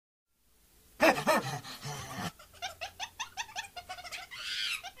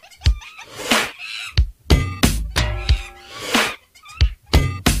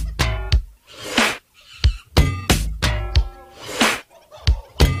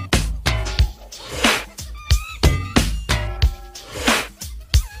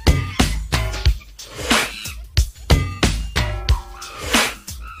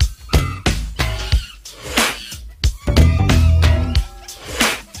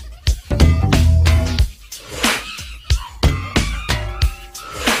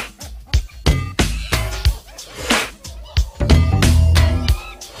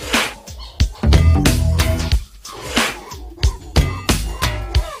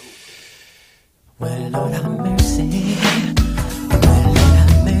Lord have mercy. Well, Lord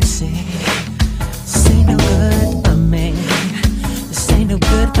have mercy. This ain't no good for me. This ain't no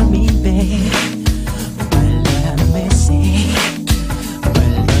good for me, babe. Well, Lord have mercy.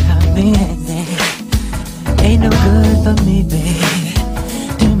 Well, Lord have mercy. Ain't no good for me, babe.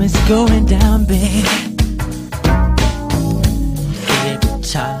 Too much going down, babe. Every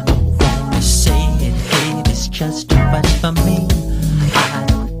time I wanna say it, babe, it's just too much for me. I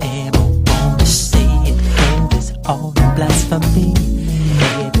don't ever wanna say it, babe, it's all blasphemy.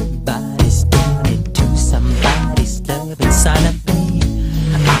 Everybody's doing it to somebody's love inside of me.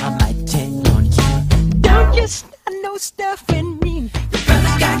 I might tell on you, don't you start no stuff in me. Your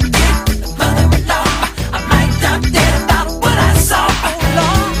brother got killed with the mother-in-law. I might drop dead about what I saw. Oh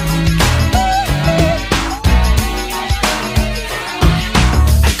Lord,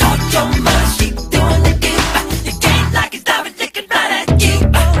 I caught your mother, she doing the deep. You can't like it, stop it, looking right at you.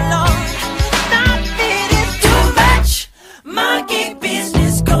 Oh Lord, stop it, it's too much. Monkey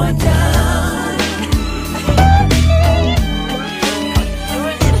business going down.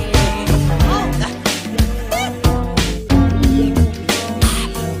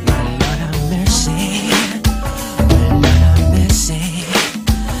 Lord have mercy. Lord have mercy.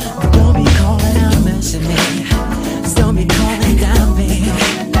 Don't be calling out mercy, me. Don't be calling down, babe.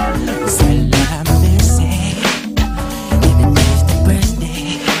 Say, Lord have mercy. Even if it's the birthday.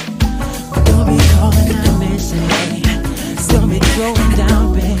 Don't be calling out mercy, me. Don't be throwing down,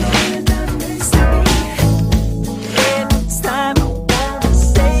 babe. Every time I wanna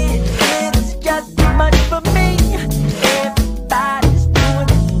say it, it's just too much for me. Everybody's doing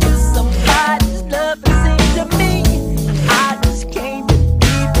it to somebody's love, it seems to me. I just can't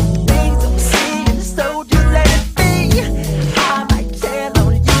believe the things I'm seeing, so just let it be. I might tell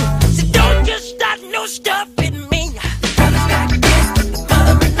on you, so don't just start no stuff in me. Brother's got kids with the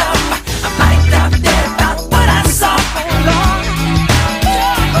mother-in-law. I might drop dead about what I saw. Oh Lord,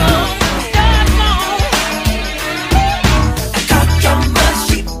 I caught your mother,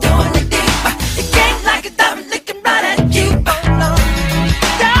 she doing it deep. You can't like it, I'm looking right at you. Oh Lord,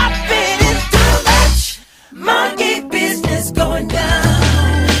 stop it, it's too much. Monkey business going down.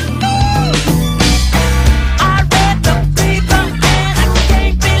 I read the paper and I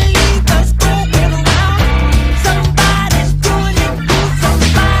can't believe what's going around. Somebody's doing it to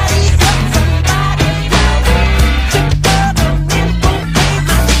somebody else, somebody's down. The government won't pay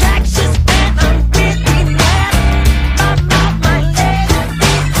my taxes and I'm really mad. My mouth, my legs,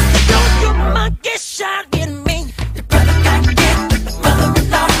 don't you monkey shout at me. Your brother got killed with the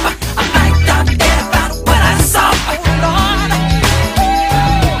mother-in-law. I might drop dead about what I saw. Oh Lord,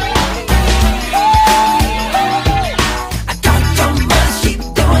 I caught your mother, she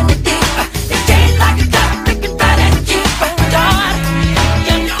doing it deep. You can't like it, stop looking right at you. Oh Lord,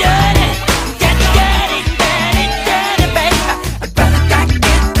 you're dirty, baby. My brother got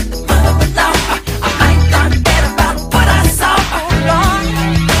killed with the mother-in-law. I might drop dead about what I saw. Oh Lord,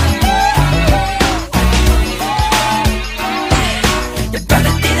 your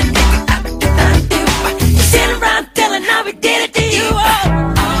brother didn't make it, I did not do. You sit around telling how he did it to you.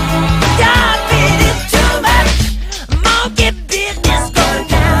 Stop it, it's too much. Monkey business going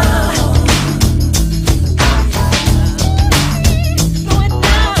down. Going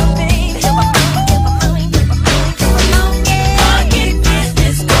down, baby. Monkey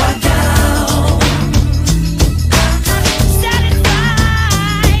business going down. Satisfied.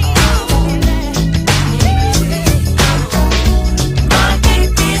 Monkey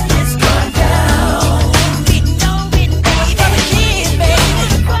business going down. We know it, baby. For the kids, baby.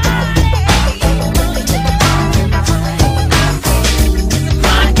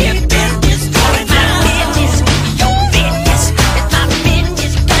 Monkey business going down. Business, your business. It's my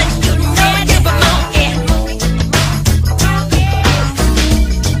business, 'cause you know it is a monkey.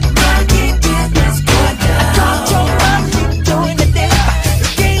 Monkey business going down. I caught your mother, she doing the dip. You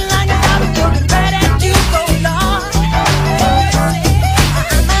can't like it, I'm looking right at you. Oh Lord,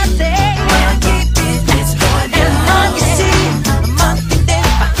 I say monkey business going down. And monkey see, monkey dip.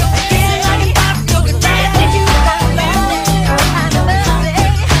 You can't like it, I'm looking right at you. Oh Lord,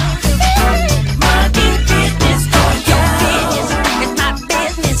 monkey business going down. Your business, it's my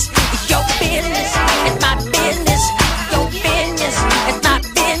business. Your business, it's my business. Your business,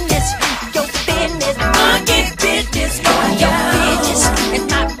 monkey business going down. Your business, it's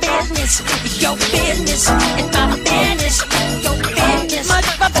my business. Your business, it's my business. Your business, much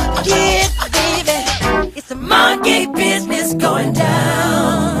for the kids, baby. It's a monkey business going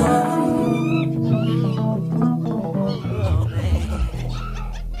down. Oh man,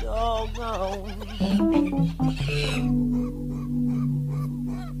 doggone.